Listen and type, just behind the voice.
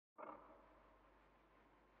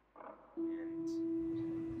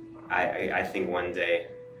And I think one day,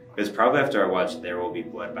 it was probably after I watched There Will Be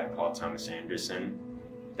Blood by Paul Thomas Anderson,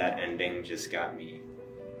 that ending just got me,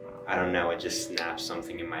 I don't know, it just snapped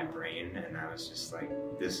something in my brain, and I was just like,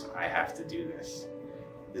 I have to do this.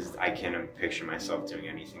 I can't picture myself doing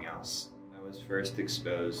anything else. I was first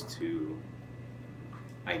exposed to,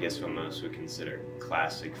 I guess what most would consider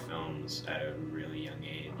classic films at a really young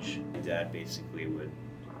age. My dad basically would,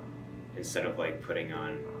 instead of like putting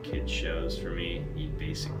on kids shows for me, he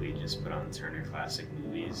basically just put on Turner Classic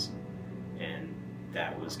Movies, and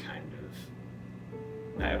that was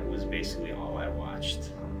basically all I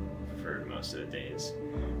watched for most of the days.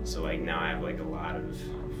 So like now I have like a lot of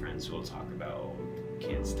friends who will talk about old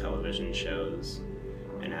kids' television shows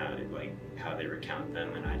and how they recount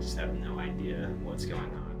them, and I just have no idea what's going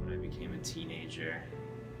on. When I became a teenager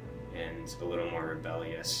and a little more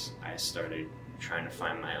rebellious, I started trying to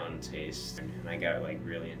find my own taste, and I got like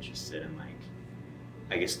really interested in like,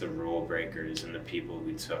 I guess, the rule breakers and the people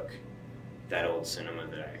who took that old cinema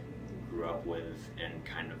that I grew up with and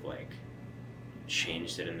kind of like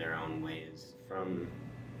changed it in their own ways. From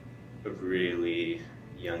a really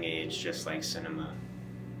young age, just like cinema,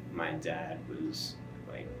 my dad was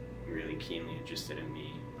like really keenly interested in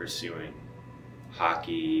me pursuing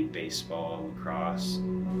hockey, baseball, lacrosse.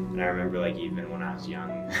 And I remember like even when I was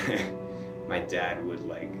young, my dad would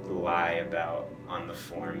like lie about on the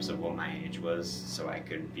forms of what my age was so I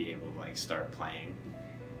could be able to like start playing.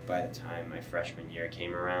 By the time my freshman year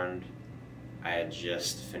came around, I had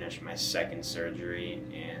just finished my second surgery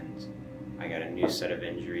and I got a new set of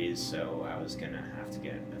injuries, so I was gonna have to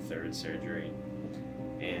get a third surgery.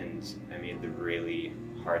 And I made the really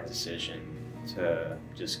hard decision to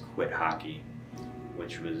just quit hockey,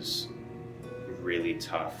 which was really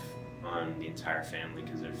tough on the entire family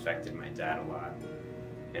because it affected my dad a lot.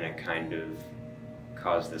 And it kind of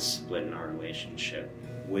caused this split in our relationship.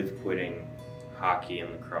 With quitting hockey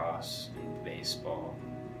and lacrosse and baseball,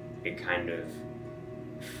 it kind of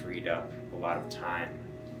freed up a lot of time.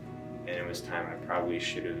 And it was time I probably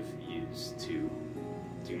should have used to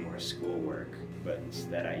do more schoolwork, but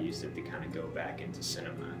instead I used it to kind of go back into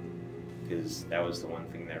cinema, because that was the one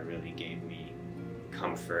thing that really gave me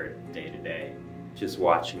comfort day to day. Just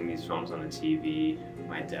watching these films on the TV,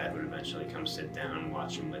 my dad would eventually come sit down and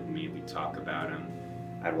watch them with me. We'd talk about them.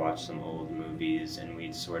 I'd watch some old movies and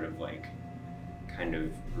we'd sort of like kind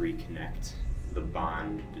of reconnect the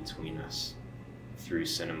bond between us through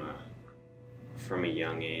cinema. From a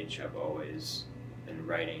young age, I've always been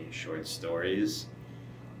writing short stories,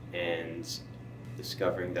 and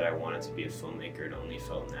discovering that I wanted to be a filmmaker, it only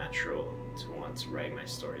felt natural to want to write my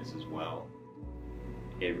stories as well.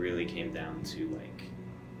 It really came down to like,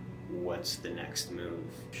 what's the next move?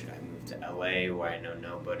 Should I move to LA where I know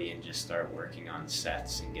nobody and just start working on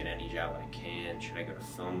sets and get any job I can? Should I go to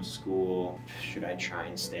film school? Should I try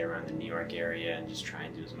and stay around the New York area and just try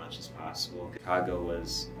and do as much as possible? Chicago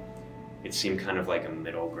was, it seemed kind of like a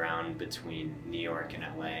middle ground between New York and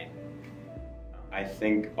LA. I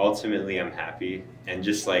think ultimately I'm happy, and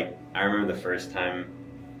just like, I remember the first time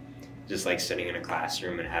just like sitting in a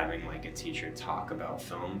classroom and having like a teacher talk about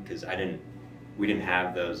film, because we didn't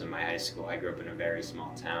have those in my high school. I grew up in a very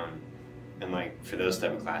small town, and like for those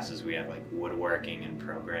type of classes we had like woodworking and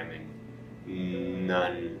programming.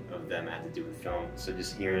 None of them had to do with film. So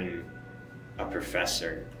just hearing a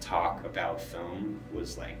professor talk about film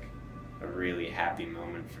was like a really happy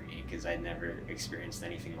moment for me, because I'd never experienced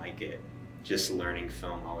anything like it. Just learning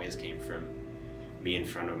film always came from me in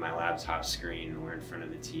front of my laptop screen or in front of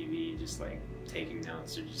the TV, just like taking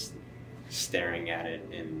notes or just staring at it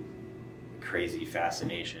in crazy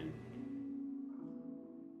fascination.